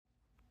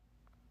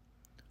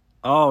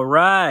All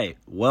right,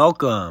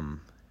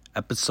 welcome.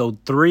 Episode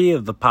 3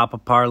 of the Papa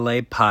Parlay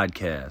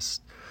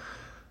podcast.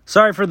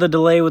 Sorry for the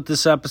delay with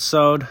this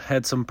episode.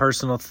 Had some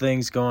personal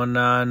things going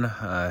on.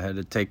 I had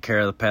to take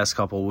care of the past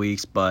couple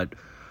weeks, but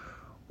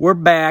we're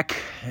back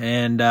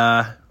and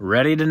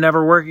ready to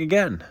never work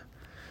again.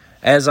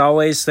 As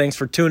always, thanks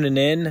for tuning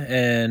in.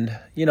 And,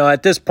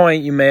 at this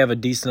point, you may have a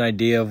decent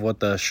idea of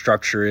what the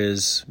structure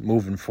is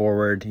moving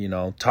forward.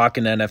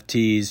 Talking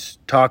NFTs,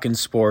 talking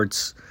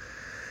sports,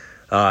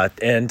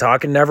 and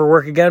talking Never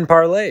Work Again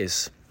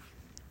Parlays.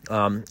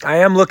 I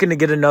am looking to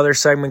get another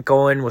segment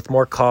going with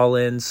more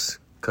call-ins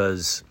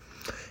because,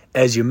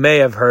 as you may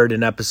have heard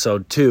in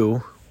episode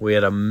 2, we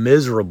had a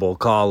miserable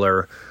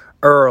caller,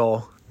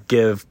 Earl,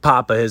 give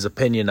Papa his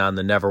opinion on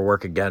the Never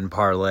Work Again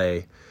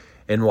Parlay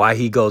and why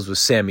he goes with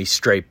Sammy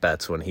straight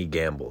bets when he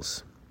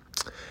gambles.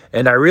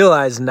 And I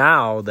realize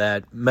now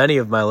that many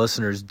of my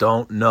listeners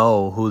don't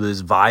know who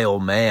this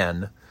vile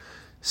man,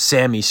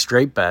 Sammy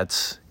straight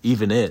bets,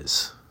 even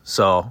is.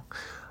 So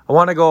I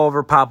want to go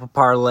over Papa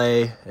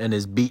Parlay and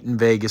his beaten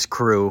Vegas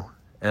crew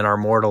and our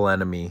mortal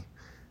enemy,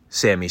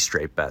 Sammy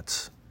straight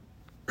bets.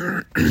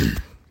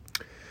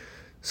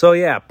 So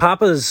yeah,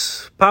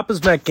 Papa's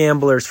met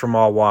gamblers from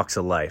all walks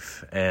of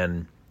life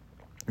and,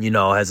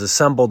 has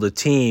assembled a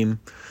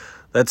team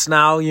that's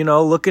now,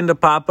 looking to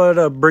Papa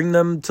to bring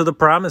them to the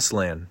promised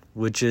land,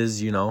 which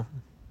is,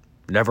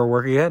 never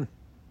work again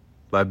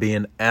by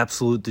being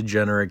absolute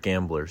degenerate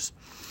gamblers.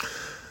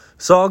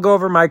 So I'll go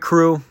over my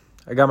crew.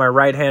 I got my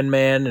right-hand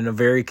man and a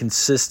very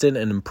consistent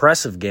and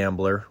impressive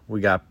gambler.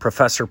 We got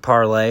Professor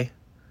Parlay.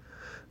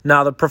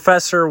 Now, the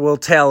professor will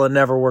tell a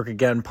Never Work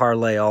Again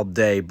parlay all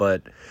day,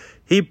 but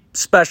he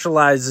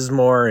specializes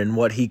more in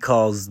what he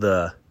calls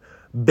the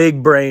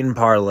big brain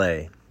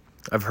parlay.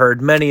 I've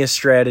heard many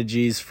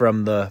strategies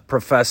from the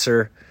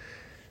professor,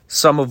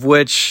 some of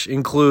which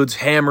includes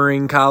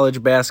hammering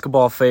college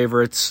basketball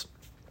favorites,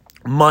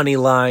 money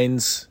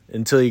lines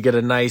until you get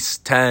a nice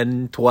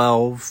 10,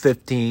 12,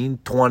 15,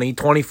 20,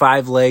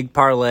 25 leg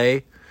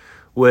parlay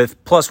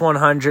with plus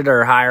 100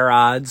 or higher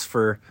odds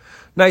for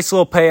nice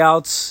little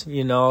payouts.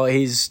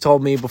 He's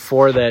told me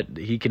before that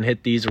he can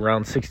hit these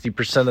around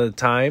 60% of the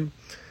time,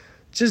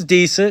 which is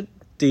decent.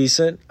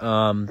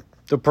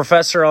 The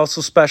professor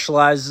also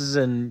specializes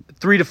in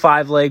 3 to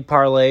 5 leg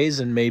parlays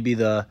and maybe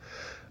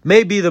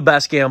the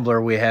best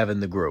gambler we have in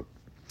the group.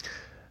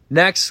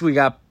 Next, we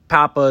got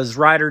Papa's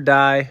Ride or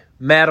Die,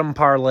 Madam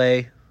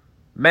Parlay.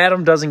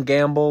 Madam doesn't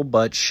gamble,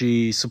 but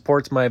she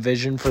supports my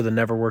vision for the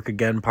Never Work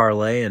Again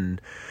Parlay, and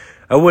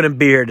I wouldn't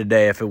be here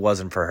today if it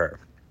wasn't for her.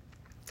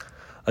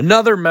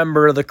 Another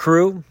member of the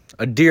crew,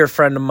 a dear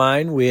friend of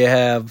mine, we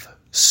have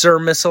Sir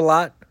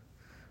Miss-A-Lot.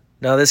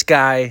 Now, this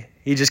guy,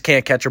 he just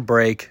can't catch a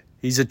break.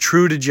 He's a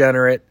true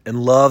degenerate and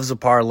loves a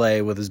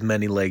parlay with as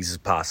many legs as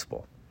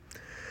possible.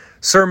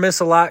 Sir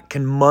Miss-A-Lot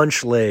can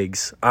munch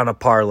legs on a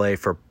parlay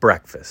for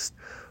breakfast,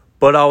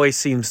 but always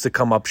seems to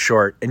come up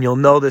short, and you'll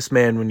know this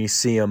man when you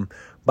see him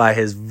by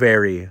his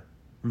very,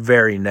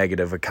 very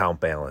negative account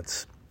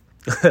balance.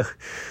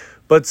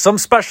 But some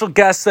special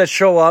guests that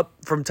show up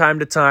from time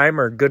to time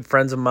are good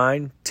friends of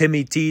mine,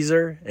 Timmy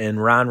Teaser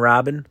and Ron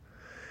Robin.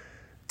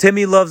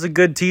 Timmy loves a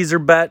good teaser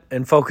bet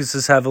and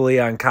focuses heavily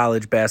on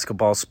college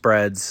basketball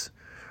spreads.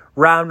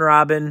 Round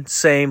Robin,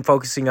 same,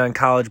 focusing on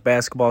college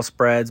basketball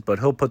spreads, but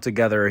he'll put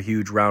together a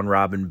huge round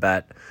robin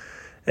bet,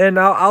 and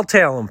I'll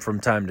tail him from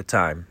time to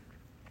time.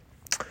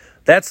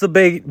 That's the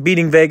big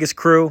Beating Vegas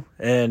crew,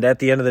 and at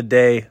the end of the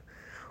day,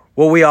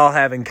 what we all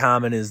have in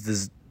common is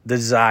this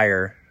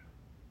desire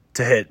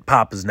to hit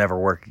Papa's Never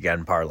Work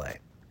Again parlay.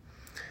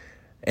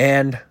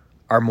 And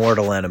our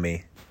mortal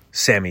enemy,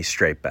 Sammy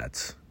straight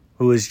bets,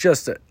 who is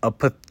just a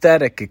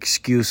pathetic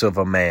excuse of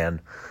a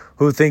man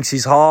who thinks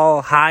he's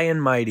all high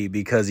and mighty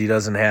because he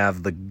doesn't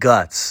have the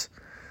guts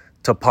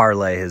to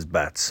parlay his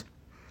bets.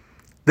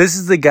 This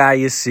is the guy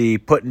you see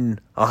putting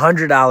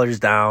 $100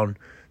 down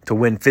to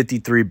win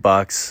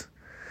 $53.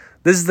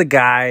 This is the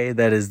guy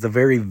that is the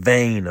very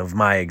vein of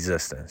my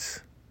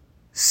existence.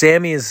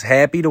 Sammy is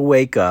happy to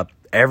wake up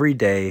every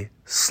day,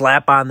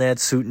 slap on that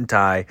suit and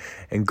tie,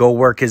 and go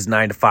work his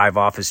 9-to-5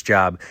 office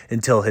job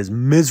until his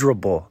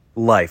miserable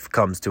life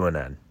comes to an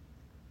end.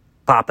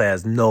 Papa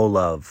has no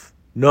love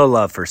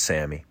for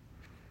Sammy.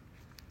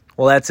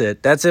 Well, that's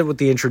it. That's it with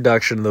the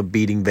introduction of the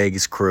Beating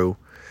Vegas crew.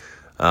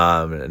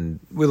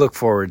 And we look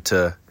forward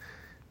to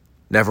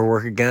Never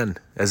Work Again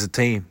as a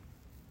team.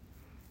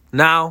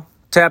 Now,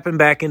 tapping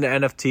back into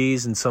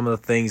NFTs and some of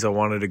the things I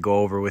wanted to go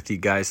over with you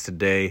guys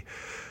today.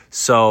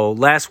 So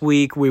last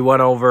week we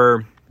went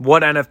over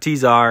what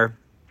NFTs are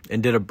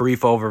and did a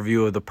brief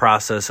overview of the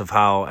process of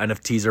how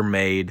NFTs are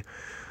made,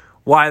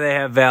 why they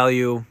have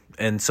value,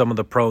 and some of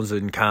the pros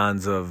and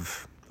cons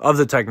of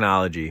the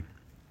technology.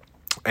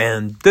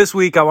 And this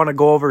week I want to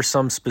go over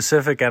some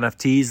specific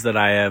NFTs that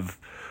I have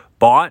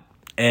bought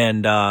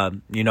and,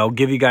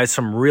 give you guys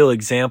some real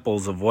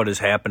examples of what is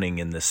happening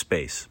in this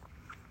space.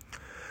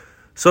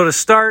 So to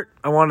start,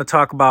 I want to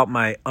talk about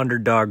my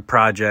underdog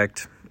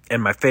project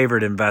and my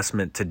favorite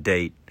investment to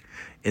date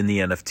in the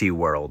NFT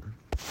world.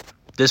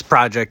 This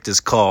project is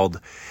called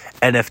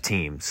NF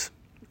Teams,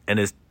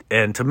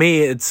 and to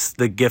me, it's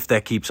the gift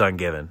that keeps on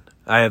giving.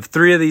 I have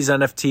 3 of these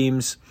NF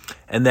Teams,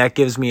 and that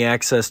gives me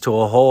access to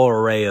a whole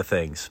array of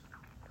things.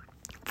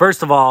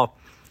 First of all,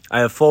 I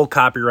have full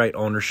copyright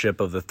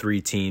ownership of the 3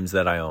 teams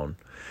that I own.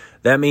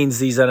 That means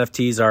these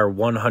NFTs are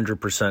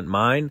 100%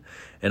 mine,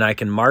 and I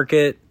can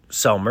market,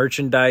 sell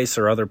merchandise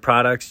or other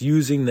products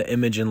using the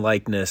image and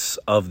likeness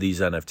of these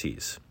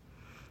NFTs.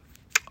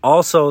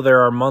 Also,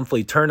 there are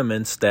monthly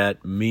tournaments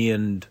that me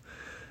and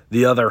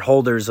the other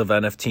holders of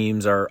NF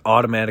Teams are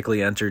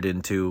automatically entered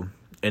into,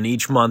 and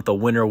each month a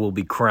winner will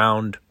be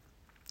crowned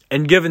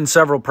and given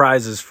several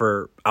prizes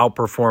for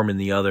outperforming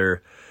the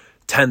other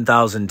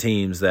 10,000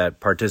 teams that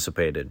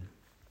participated.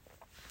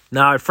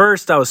 Now, at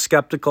first, I was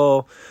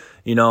skeptical,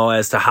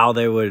 as to how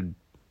they would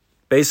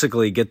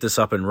basically get this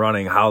up and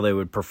running, how they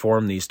would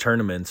perform these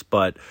tournaments.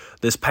 But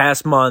this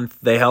past month,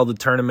 they held a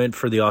tournament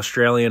for the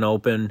Australian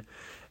Open,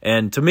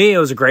 and to me, it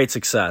was a great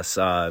success.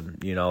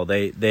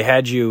 They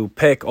had you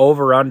pick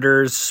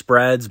over-unders,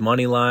 spreads,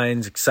 money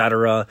lines,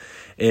 etc.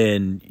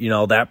 in,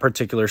 that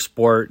particular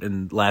sport.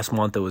 And last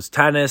month, it was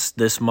tennis.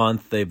 This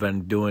month, they've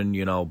been doing,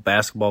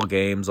 basketball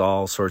games,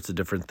 all sorts of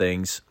different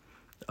things.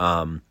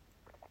 And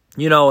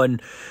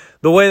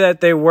the way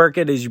that they work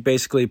it is you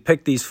basically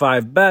pick these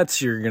 5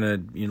 bets. You're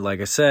going to,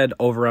 like I said,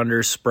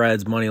 over-under,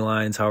 spreads, money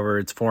lines, however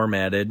it's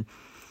formatted.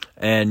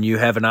 And you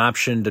have an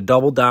option to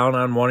double down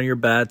on one of your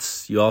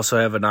bets. You also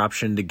have an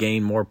option to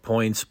gain more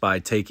points by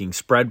taking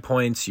spread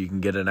points. You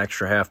can get an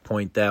extra half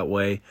point that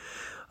way.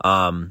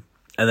 And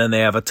then they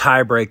have a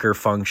tiebreaker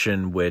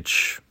function,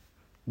 which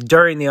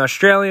during the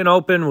Australian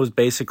Open was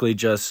basically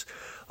just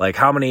like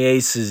how many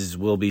aces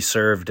will be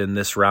served in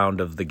this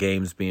round of the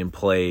games being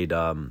played.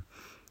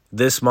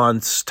 This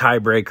month's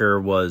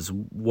tiebreaker was,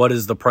 what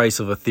is the price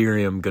of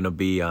Ethereum going to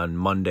be on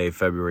Monday,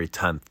 February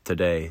 10th,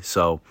 today?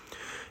 So,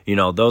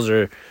 those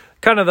are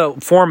kind of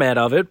the format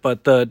of it,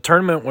 but the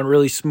tournament went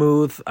really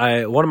smooth.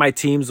 One of my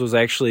teams was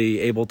actually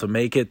able to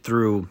make it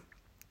through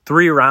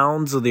 3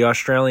 rounds of the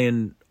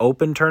Australian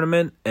Open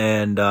tournament,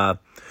 and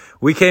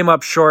we came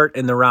up short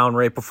in the round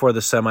right before the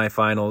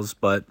semifinals,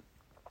 but,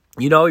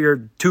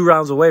 you're 2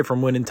 rounds away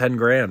from winning 10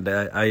 grand.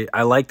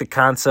 I like the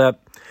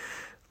concept.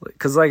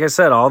 Because like I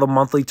said, all the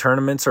monthly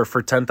tournaments are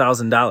for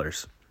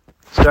 $10,000.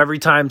 So every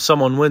time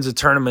someone wins a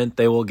tournament,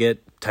 they will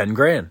get 10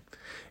 grand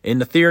in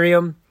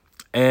Ethereum.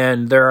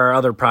 And there are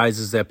other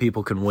prizes that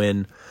people can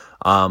win.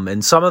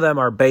 And some of them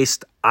are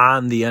based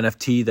on the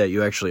NFT that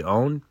you actually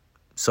own.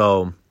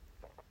 So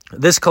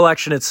this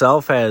collection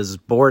itself has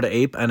Bored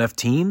Ape NF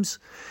Teams.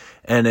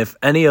 And if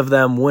any of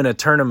them win a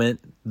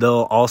tournament,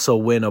 they'll also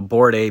win a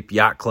Bored Ape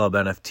Yacht Club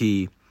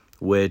NFT,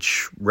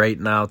 which right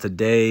now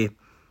today,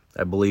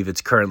 I believe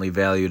it's currently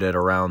valued at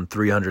around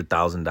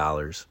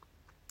 $300,000.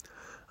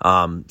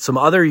 Some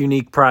other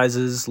unique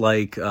prizes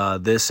like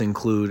this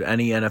include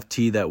any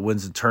NFT that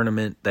wins a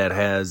tournament that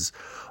has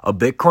a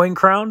Bitcoin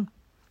crown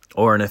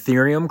or an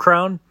Ethereum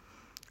crown,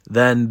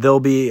 then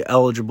they'll be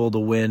eligible to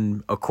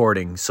win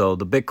according. So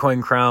the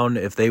Bitcoin crown,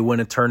 if they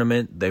win a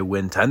tournament, they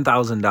win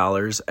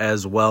 $10,000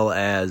 as well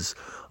as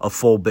a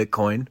full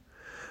Bitcoin.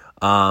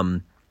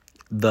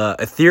 The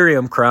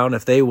Ethereum crown,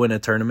 if they win a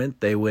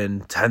tournament, they win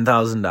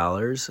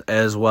 $10,000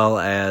 as well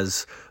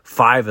as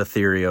 5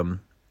 Ethereum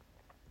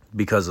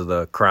because of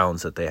the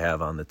crowns that they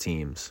have on the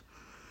teams.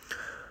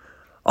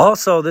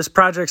 Also, this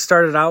project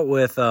started out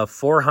with a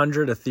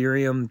 400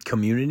 Ethereum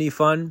community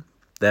fund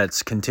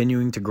that's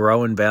continuing to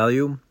grow in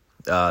value.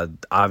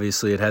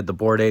 Obviously, it had the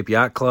Bored Ape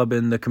Yacht Club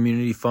in the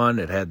community fund.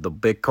 It had the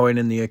Bitcoin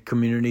in the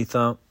community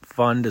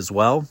fund as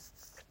well.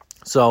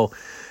 So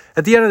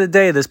at the end of the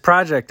day, this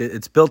project,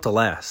 it's built to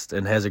last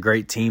and has a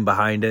great team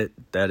behind it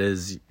that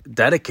is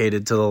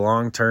dedicated to the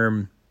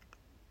long-term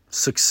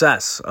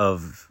success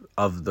of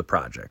the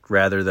project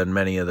rather than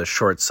many of the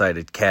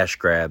short-sighted cash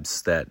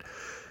grabs that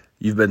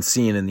you've been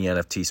seeing in the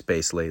NFT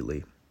space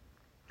lately.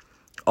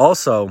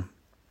 Also,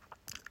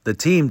 the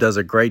team does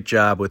a great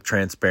job with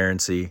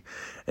transparency,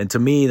 and to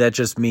me, that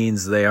just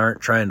means they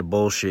aren't trying to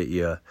bullshit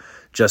you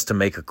just to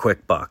make a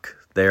quick buck.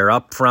 They're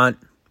upfront,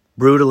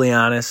 brutally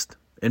honest.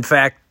 In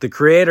fact, the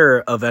creator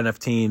of NF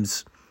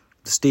Teams,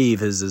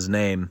 Steve is his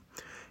name,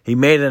 he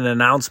made an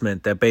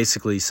announcement that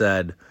basically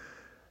said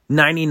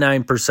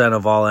 99%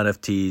 of all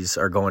NFTs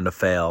are going to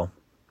fail,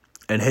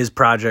 and his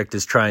project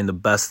is trying the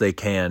best they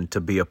can to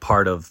be a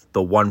part of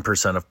the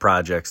 1% of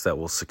projects that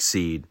will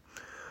succeed.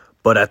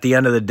 But at the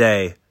end of the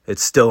day,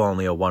 it's still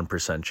only a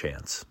 1%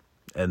 chance,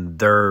 and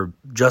they're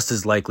just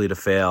as likely to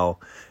fail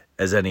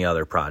as any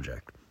other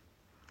project.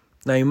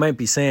 Now, you might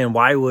be saying,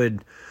 why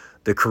would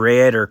the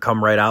creator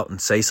come right out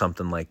and say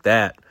something like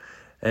that?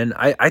 And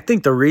I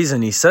think the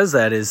reason he says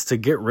that is to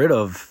get rid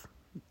of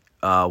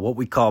what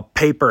we call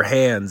paper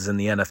hands in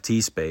the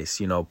NFT space.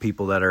 You know,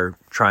 people that are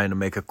trying to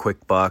make a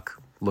quick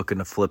buck, looking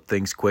to flip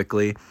things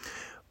quickly.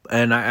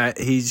 And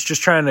he's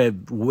just trying to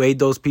wade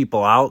those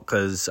people out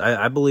because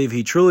I believe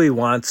he truly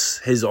wants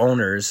his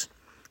owners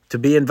to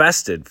be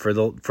invested for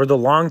the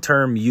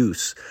long-term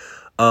use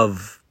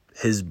of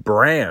his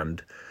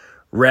brand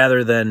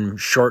rather than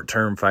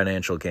short-term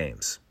financial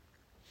gains.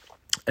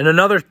 And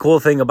another cool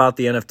thing about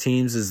the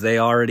NFTs is they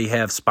already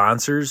have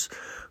sponsors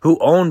who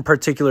own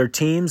particular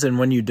teams, and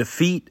when you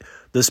defeat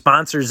the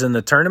sponsors in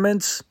the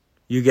tournaments,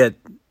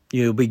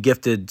 you'll be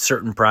gifted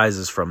certain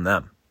prizes from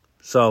them.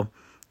 So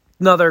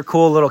another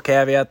cool little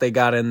caveat they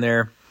got in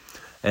there.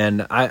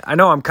 And I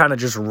know I'm kind of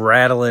just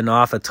rattling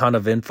off a ton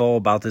of info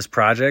about this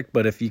project,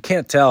 but if you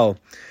can't tell,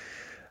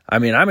 I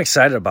mean, I'm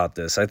excited about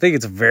this. I think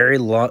it's a very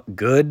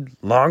good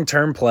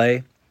long-term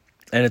play,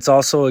 and it's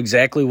also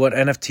exactly what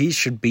NFTs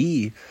should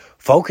be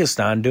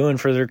focused on doing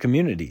for their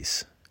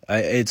communities.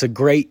 It's a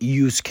great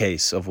use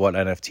case of what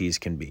NFTs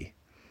can be.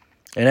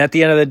 And at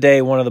the end of the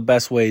day, one of the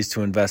best ways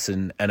to invest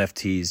in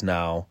NFTs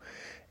now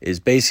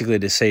is basically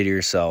to say to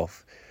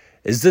yourself,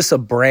 is this a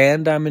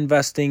brand I'm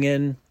investing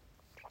in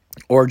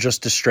or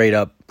just a straight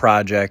up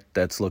project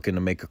that's looking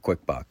to make a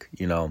quick buck,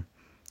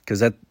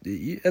 Because at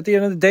the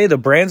end of the day, the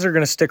brands are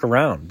going to stick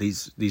around.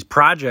 These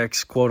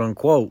projects, quote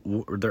unquote,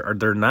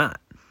 they're not.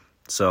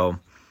 So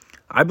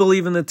I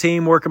believe in the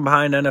team working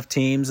behind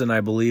NFTs, and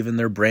I believe in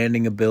their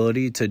branding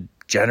ability to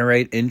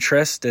generate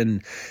interest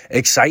and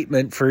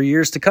excitement for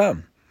years to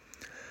come.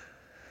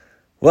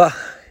 Well,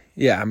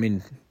 yeah,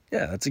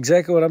 that's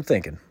exactly what I'm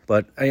thinking.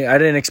 But I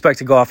didn't expect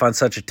to go off on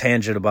such a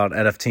tangent about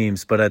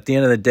NFTs. But at the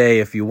end of the day,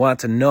 if you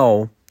want to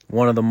know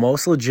one of the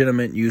most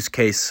legitimate use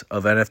case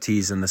of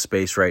NFTs in the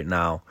space right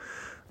now,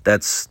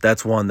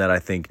 that's one that I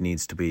think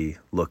needs to be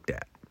looked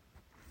at.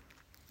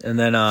 And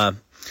then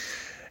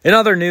in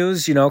other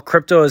news,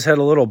 crypto has had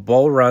a little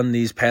bull run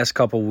these past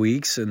couple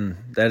weeks, and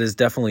that has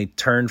definitely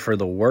turned for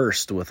the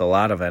worst with a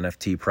lot of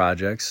NFT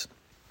projects.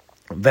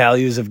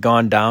 Values have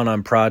gone down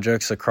on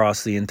projects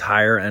across the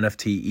entire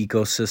NFT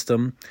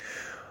ecosystem.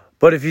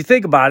 But if you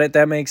think about it,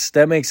 that makes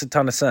a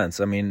ton of sense.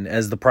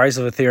 As the price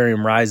of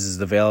Ethereum rises,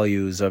 the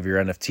values of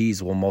your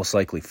NFTs will most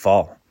likely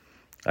fall.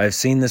 I've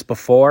seen this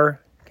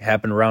before. It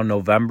happened around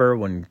November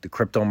when the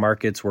crypto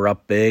markets were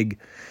up big,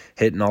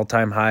 hitting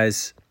all-time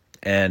highs,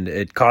 and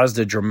it caused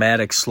a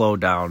dramatic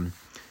slowdown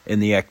in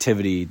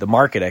the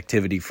market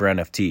activity for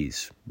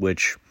NFTs,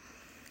 which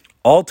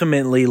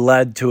ultimately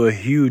led to a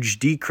huge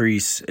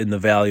decrease in the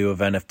value of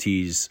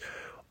NFTs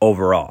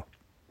overall.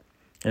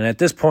 And at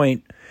this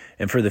point,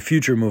 and for the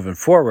future moving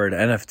forward,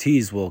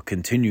 NFTs will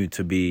continue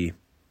to be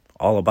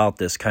all about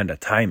this kind of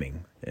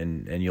timing,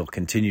 and you'll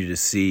continue to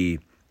see,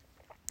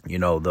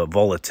 the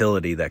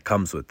volatility that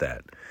comes with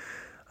that.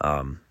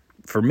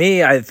 For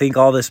me, I think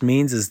all this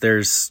means is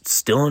there's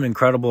still an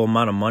incredible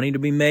amount of money to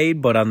be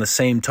made, but on the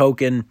same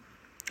token,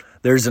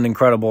 there's an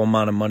incredible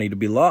amount of money to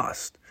be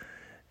lost.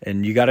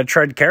 And you got to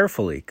tread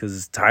carefully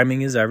because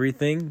timing is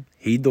everything.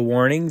 Heed the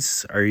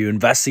warnings. Are you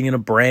investing in a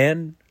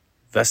brand?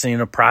 Investing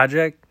in a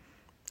project?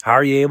 How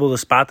are you able to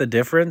spot the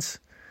difference?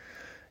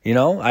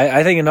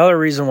 I think another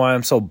reason why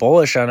I'm so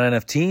bullish on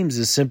NFTs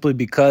is simply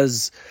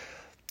because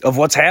of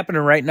what's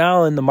happening right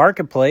now in the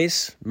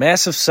marketplace.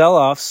 Massive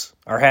sell-offs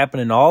are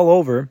happening all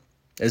over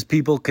as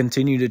people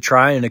continue to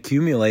try and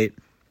accumulate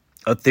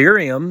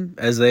Ethereum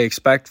as they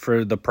expect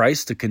for the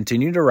price to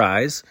continue to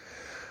rise.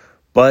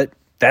 But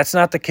that's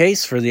not the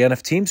case for the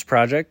NFTs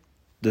project.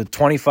 The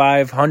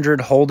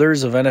 2,500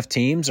 holders of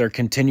NFTs are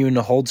continuing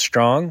to hold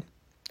strong.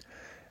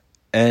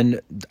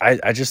 And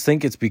I just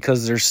think it's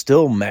because there's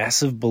still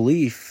massive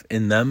belief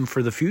in them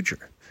for the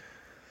future.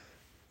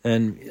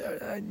 And,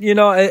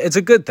 it's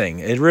a good thing.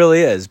 It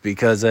really is,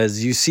 because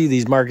as you see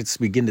these markets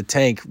begin to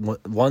tank,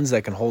 ones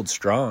that can hold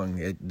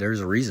strong,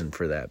 there's a reason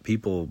for that.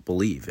 People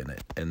believe in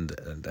it. And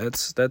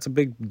that's a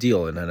big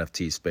deal in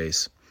NFT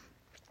space.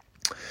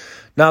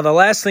 Now, the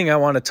last thing I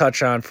want to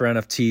touch on for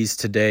NFTs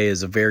today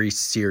is a very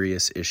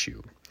serious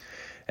issue,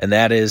 and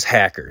that is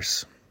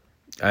hackers.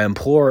 I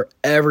implore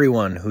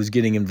everyone who's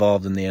getting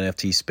involved in the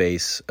NFT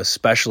space,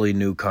 especially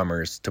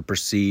newcomers, to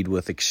proceed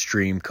with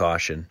extreme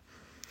caution.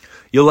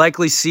 You'll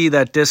likely see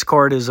that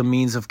Discord is a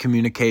means of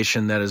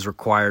communication that is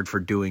required for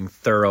doing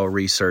thorough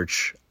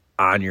research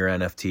on your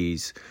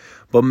NFTs,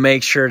 but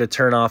make sure to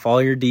turn off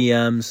all your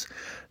DMs.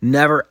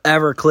 Never,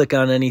 ever click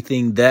on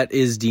anything that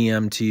is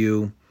DM'd to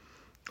you.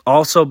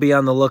 Also be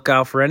on the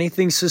lookout for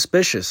anything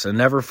suspicious and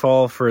never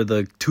fall for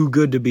the too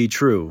good to be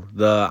true.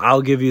 The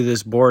I'll give you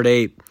this Bored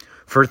Ape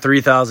for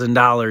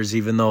 $3,000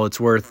 even though it's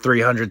worth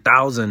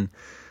 $300,000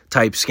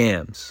 type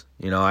scams.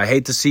 I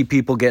hate to see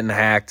people getting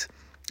hacked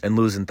and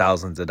losing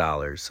thousands of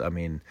dollars.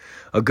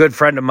 A good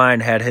friend of mine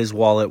had his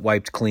wallet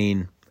wiped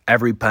clean,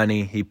 every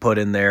penny he put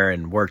in there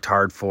and worked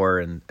hard for,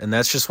 and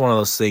that's just one of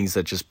those things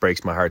that just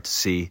breaks my heart to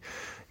see.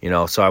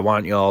 So I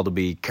want you all to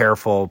be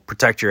careful,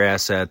 protect your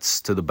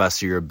assets to the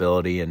best of your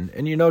ability, and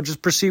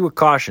just proceed with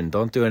caution.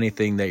 Don't do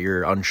anything that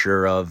you're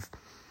unsure of.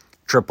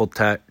 Triple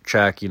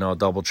check,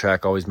 double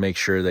check. Always make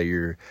sure that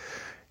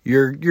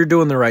you're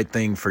doing the right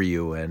thing for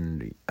you.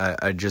 And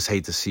I just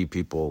hate to see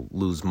people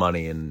lose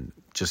money and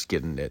just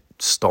getting it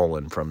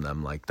stolen from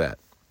them like that.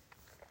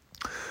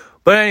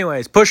 But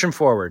anyways, pushing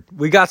forward,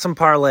 we got some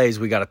parlays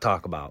we got to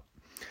talk about.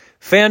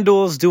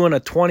 FanDuel's doing a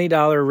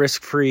 $20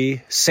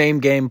 risk-free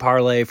same-game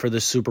parlay for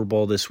the Super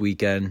Bowl this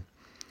weekend.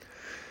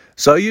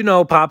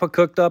 So Papa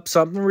cooked up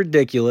something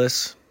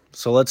ridiculous.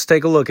 So let's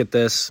take a look at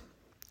this.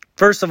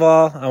 First of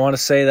all, I want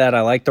to say that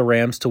I like the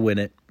Rams to win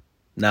it.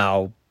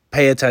 Now,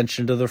 pay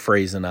attention to the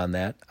phrasing on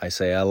that. I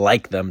say I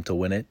like them to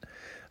win it.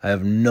 I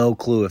have no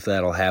clue if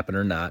that'll happen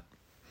or not.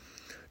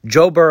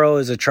 Joe Burrow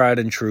is a tried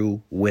and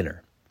true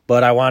winner.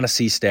 But I want to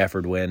see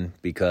Stafford win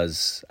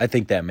because I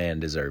think that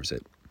man deserves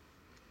it.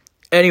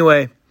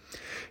 Anyway,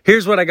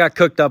 here's what I got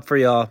cooked up for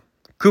y'all.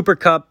 Cooper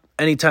Kupp,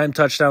 anytime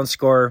touchdown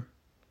scorer.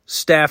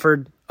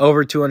 Stafford,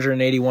 over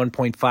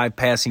 281.5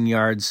 passing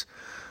yards.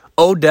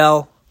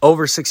 Odell,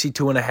 over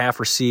 62.5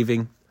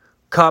 receiving.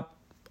 Kupp,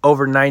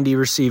 over 90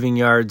 receiving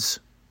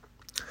yards.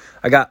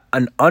 I got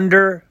an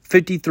under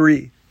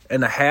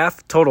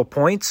 53.5 total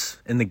points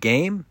in the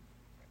game.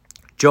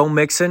 Joe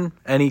Mixon,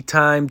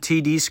 anytime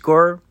TD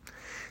scorer.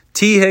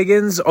 T.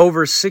 Higgins,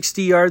 over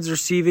 60 yards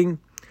receiving.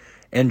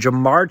 And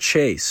Jamar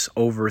Chase,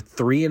 over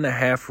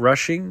 3.5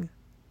 rushing.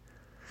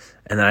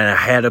 And I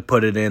had to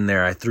put it in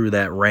there. I threw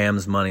that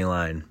Rams money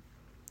line.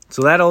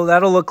 So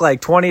that'll look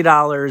like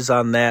 $20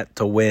 on that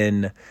to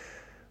win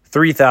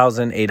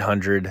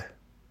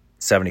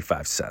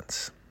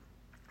 $3,875.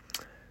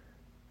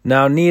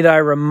 Now, need I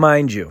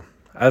remind you,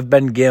 I've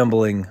been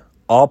gambling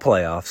all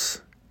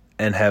playoffs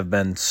and have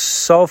been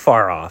so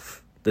far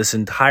off this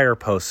entire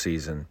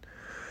postseason.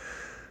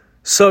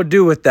 So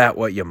do with that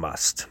what you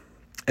must.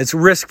 It's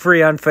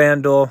risk-free on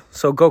FanDuel,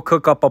 so go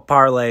cook up a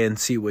parlay and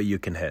see what you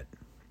can hit.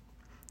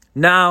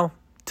 Now,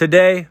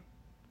 today,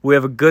 we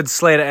have a good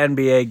slate of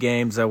NBA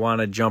games. I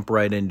want to jump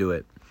right into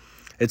it.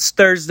 It's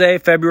Thursday,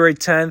 February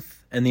 10th,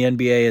 and the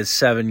NBA has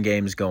 7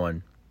 games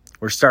going.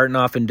 We're starting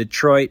off in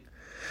Detroit,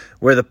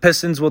 where the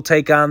Pistons will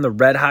take on the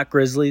Red Hot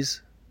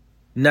Grizzlies.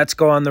 Nets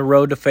go on the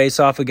road to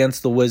face off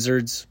against the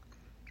Wizards.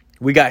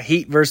 We got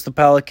Heat versus the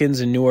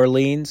Pelicans in New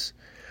Orleans.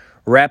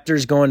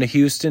 Raptors going to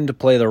Houston to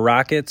play the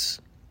Rockets.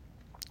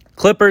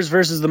 Clippers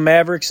versus the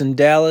Mavericks in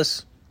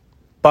Dallas.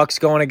 Bucks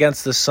going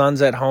against the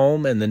Suns at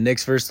home, and the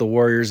Knicks versus the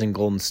Warriors in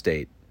Golden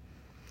State.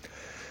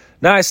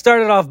 Now, I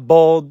started off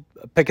bold,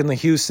 picking the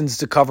Houstons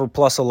to cover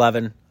plus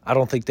 11. I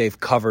don't think they've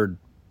covered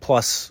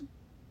plus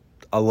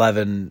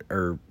 11,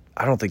 or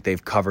I don't think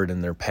they've covered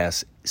in their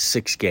past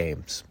 6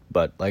 games.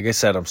 But like I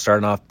said, I'm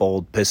starting off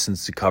bold,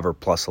 Pistons to cover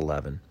plus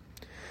 11.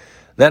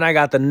 Then I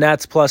got the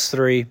Nets plus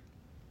 3,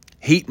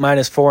 Heat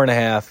minus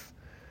 4.5,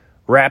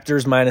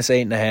 Raptors minus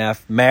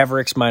 8.5,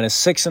 Mavericks minus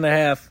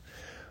 6.5,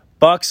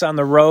 Bucks on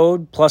the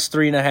road plus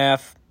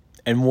 3.5,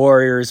 and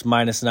Warriors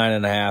minus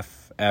 9.5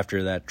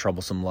 after that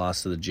troublesome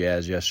loss to the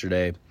Jazz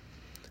yesterday.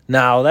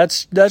 Now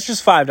that's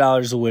just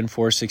 $5 a win,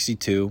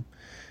 $4.62.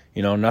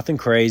 Nothing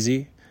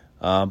crazy,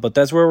 but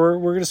that's where we're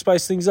going to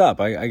spice things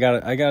up. I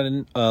got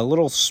a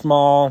little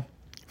small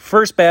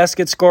first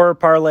basket scorer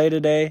parlay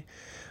today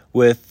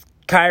with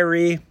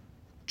Kyrie,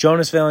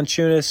 Jonas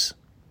Valanciunas,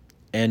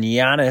 and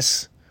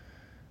Giannis.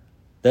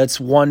 That's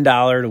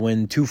 $1 to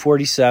win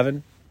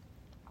 $2.47.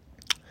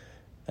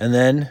 And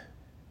then,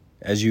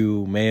 as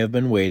you may have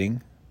been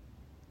waiting,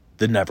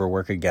 the Never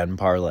Work Again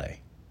Parlay.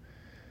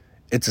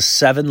 It's a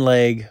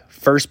 7-leg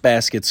first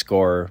basket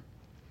scorer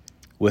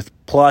with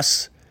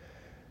plus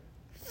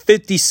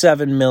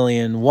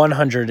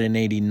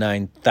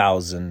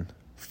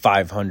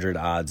 57,189,500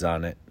 odds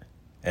on it.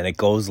 And it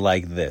goes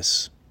like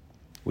this.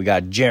 We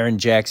got Jaren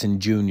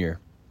Jackson Jr.,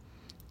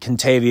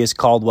 Kentavious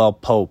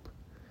Caldwell-Pope,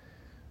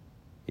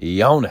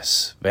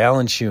 Jonas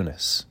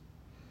Valanciunas,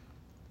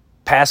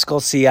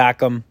 Pascal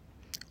Siakam,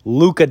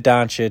 Luka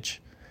Doncic,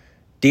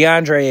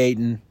 DeAndre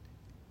Ayton,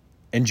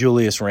 and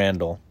Julius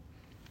Randle.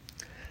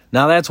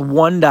 Now that's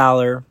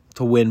 $1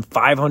 to win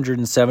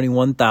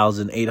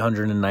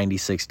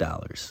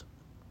 $571,896.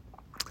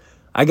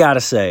 I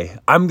gotta say,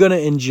 I'm gonna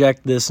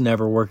inject this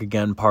Never Work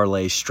Again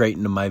parlay straight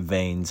into my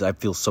veins. I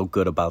feel so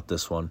good about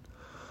this one.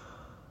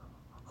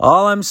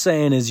 All I'm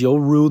saying is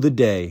you'll rue the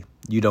day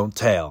you don't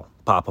tail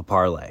Papa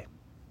Parlay.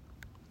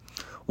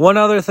 One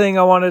other thing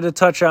I wanted to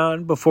touch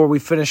on before we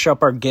finish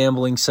up our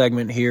gambling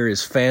segment here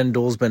is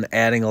FanDuel's been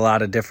adding a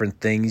lot of different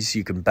things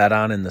you can bet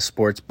on in the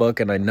sports book,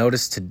 and I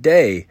noticed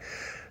today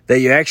that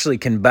you actually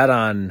can bet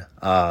on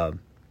the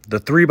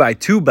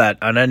 3x2 bet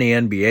on any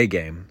NBA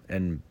game.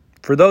 And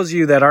for those of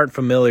you that aren't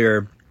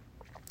familiar,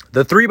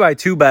 the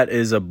 3x2 bet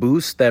is a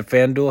boost that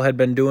FanDuel had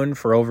been doing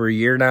for over a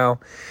year now,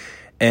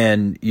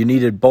 and you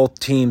needed both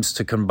teams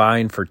to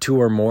combine for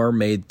 2 or more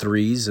made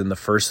threes in the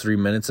first 3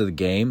 minutes of the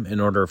game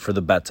in order for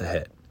the bet to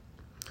hit.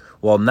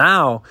 Well,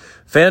 now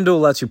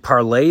FanDuel lets you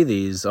parlay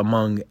these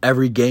among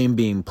every game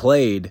being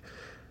played,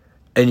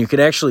 and you could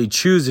actually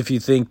choose if you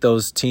think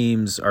those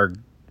teams are,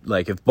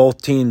 like, if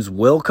both teams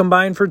will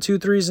combine for 2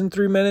 threes in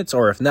 3 minutes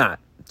or if not.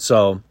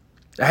 So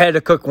I had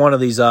to cook one of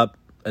these up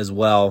as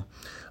well.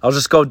 I'll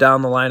just go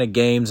down the line of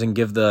games and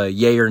give the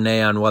yay or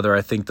nay on whether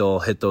I think they'll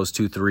hit those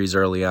 2 threes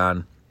early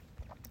on.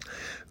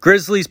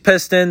 Grizzlies,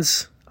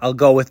 Pistons, I'll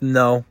go with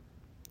no.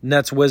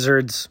 Nets,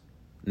 Wizards,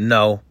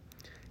 no.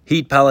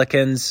 Heat,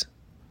 Pelicans,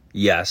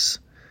 yes.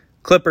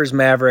 Clippers,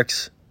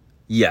 Mavericks,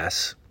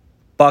 yes.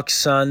 Bucks,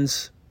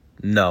 Suns,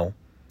 no.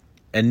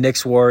 And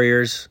Knicks,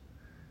 Warriors,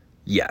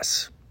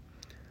 yes.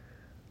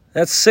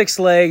 That's 6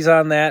 legs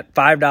on that,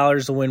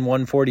 $5 to win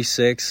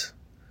 146.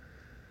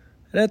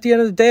 And at the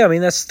end of the day, I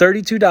mean, that's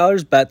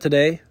 $32 bet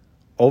today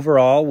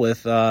overall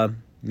with,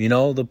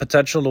 the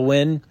potential to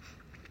win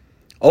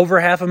over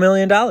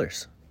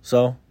 $500,000.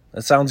 So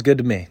that sounds good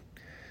to me.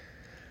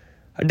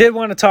 I did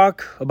want to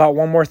talk about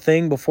one more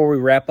thing before we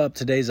wrap up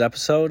today's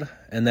episode,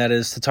 and that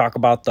is to talk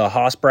about the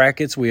Haas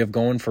brackets we have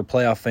going for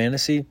playoff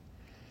fantasy.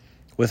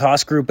 With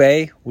Haas Group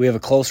A, we have a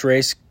close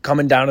race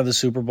coming down to the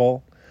Super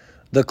Bowl.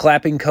 The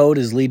Clapping Code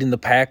is leading the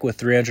pack with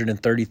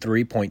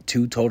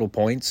 333.2 total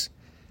points.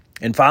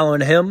 And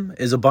following him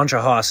is a bunch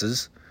of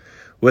Haas's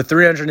with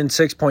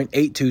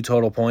 306.82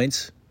 total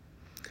points.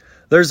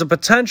 There's a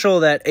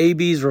potential that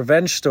AB's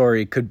revenge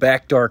story could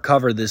backdoor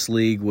cover this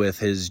league with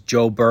his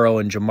Joe Burrow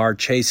and Jamar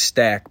Chase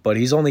stack, but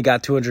he's only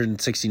got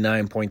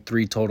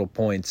 269.3 total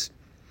points.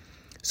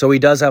 So he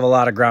does have a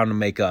lot of ground to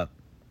make up.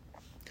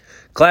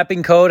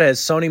 Clapping Code has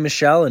Sony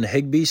Michel and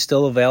Higbee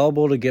still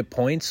available to get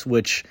points,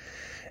 which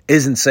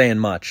isn't saying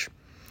much.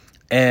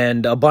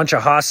 And a bunch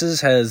of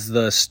Haas's has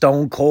the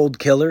Stone Cold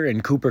Killer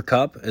and Cooper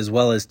Kupp, as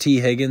well as T.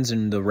 Higgins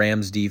in the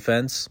Rams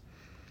defense.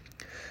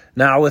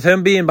 Now, with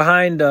him being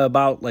behind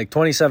about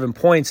 27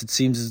 points, it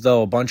seems as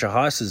though a bunch of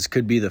Haas's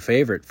could be the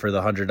favorite for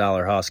the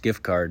 $100 Haas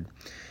gift card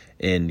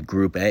in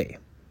Group A.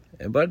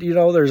 But,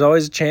 there's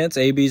always a chance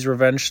AB's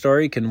revenge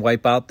story can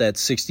wipe out that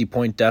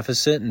 60-point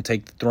deficit and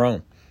take the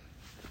throne.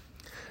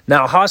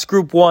 Now, Haas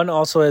Group 1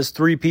 also has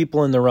 3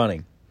 people in the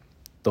running.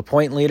 The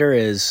point leader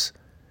is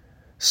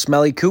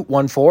Smelly Coot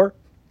 1-4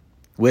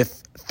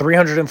 with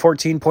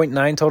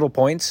 314.9 total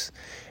points.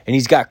 And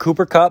he's got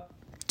Cooper Kupp,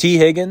 T.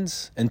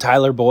 Higgins, and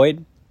Tyler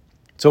Boyd.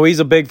 So he's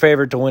a big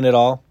favorite to win it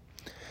all.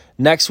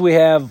 Next we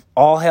have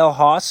All Hail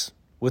Haas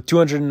with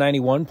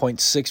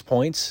 291.6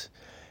 points.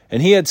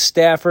 And he had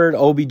Stafford,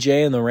 OBJ,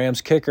 and the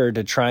Rams kicker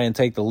to try and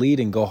take the lead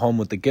and go home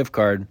with the gift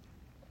card.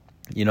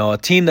 A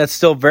team that's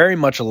still very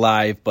much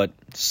alive, but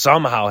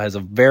somehow has a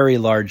very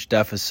large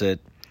deficit,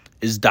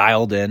 is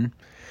dialed in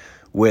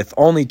with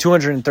only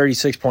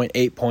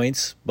 236.8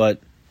 points,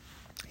 but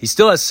he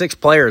still has 6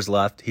 players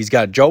left. He's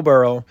got Joe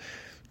Burrow,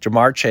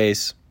 Jamar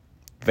Chase,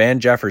 Van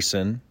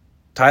Jefferson,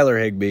 Tyler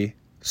Higbee,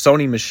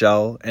 Sony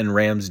Michel, and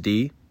Rams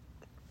D.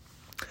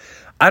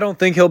 I don't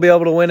think he'll be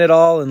able to win it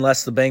all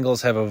unless the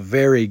Bengals have a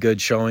very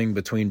good showing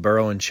between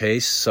Burrow and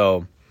Chase.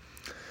 So,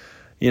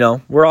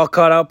 we're all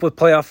caught up with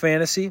playoff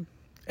fantasy.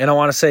 And I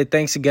want to say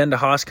thanks again to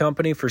Haas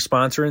Company for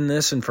sponsoring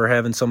this and for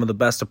having some of the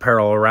best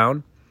apparel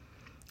around.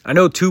 I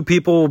know 2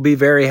 people will be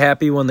very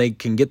happy when they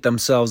can get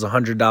themselves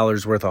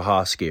 $100 worth of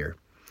Haas gear.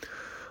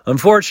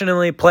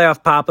 Unfortunately,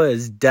 Playoff Papa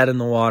is dead in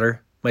the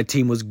water. My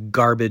team was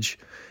garbage,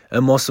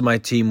 and most of my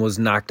team was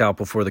knocked out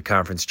before the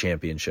conference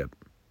championship.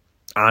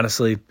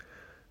 Honestly,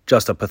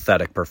 just a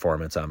pathetic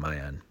performance on my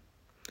end.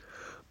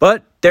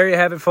 But there you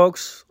have it,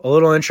 folks. A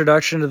little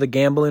introduction to the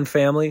gambling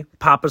family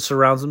Papa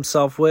surrounds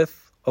himself with.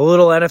 A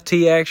little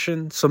NFT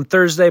action, some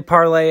Thursday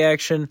parlay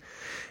action,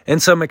 and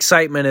some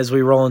excitement as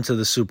we roll into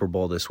the Super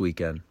Bowl this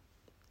weekend.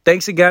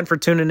 Thanks again for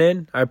tuning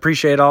in. I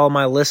appreciate all of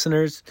my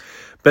listeners.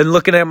 Been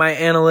looking at my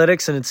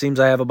analytics, and it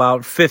seems I have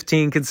about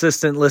 15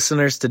 consistent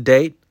listeners to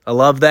date. I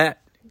love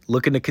that.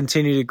 Looking to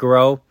continue to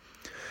grow.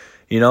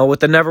 With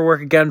the Never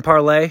Work Again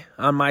Parlay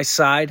on my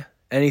side,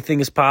 anything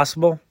is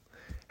possible.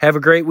 Have a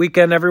great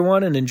weekend,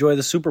 everyone, and enjoy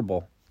the Super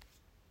Bowl.